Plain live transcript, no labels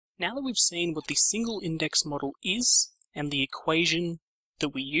Now that we've seen what the single index model is and the equation that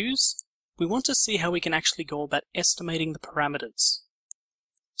we use, we want to see how we can actually go about estimating the parameters.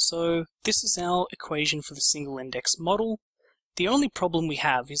 So this is our equation for the single index model. The only problem we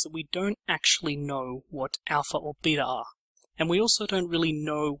have is that we don't actually know what alpha or beta are, and we also don't really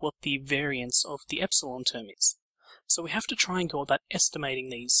know what the variance of the epsilon term is. So we have to try and go about estimating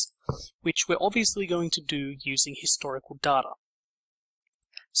these, which we're obviously going to do using historical data.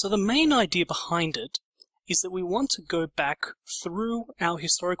 So the main idea behind it is that we want to go back through our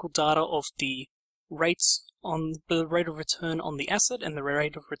historical data of the rates on the rate of return on the asset and the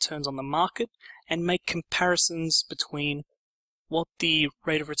rate of returns on the market, and make comparisons between what the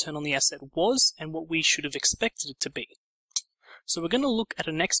rate of return on the asset was and what we should have expected it to be. So we're going to look at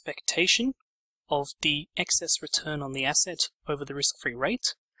an expectation of the excess return on the asset over the risk-free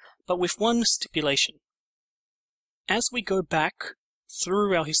rate, but with one stipulation. As we go back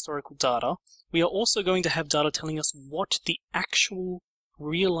through our historical data, we are also going to have data telling us what the actual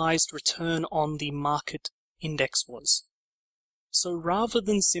realized return on the market index was. So rather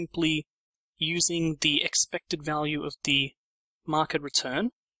than simply using the expected value of the market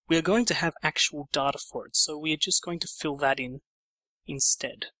return, we are going to have actual data for it. So we are just going to fill that in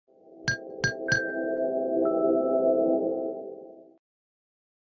instead.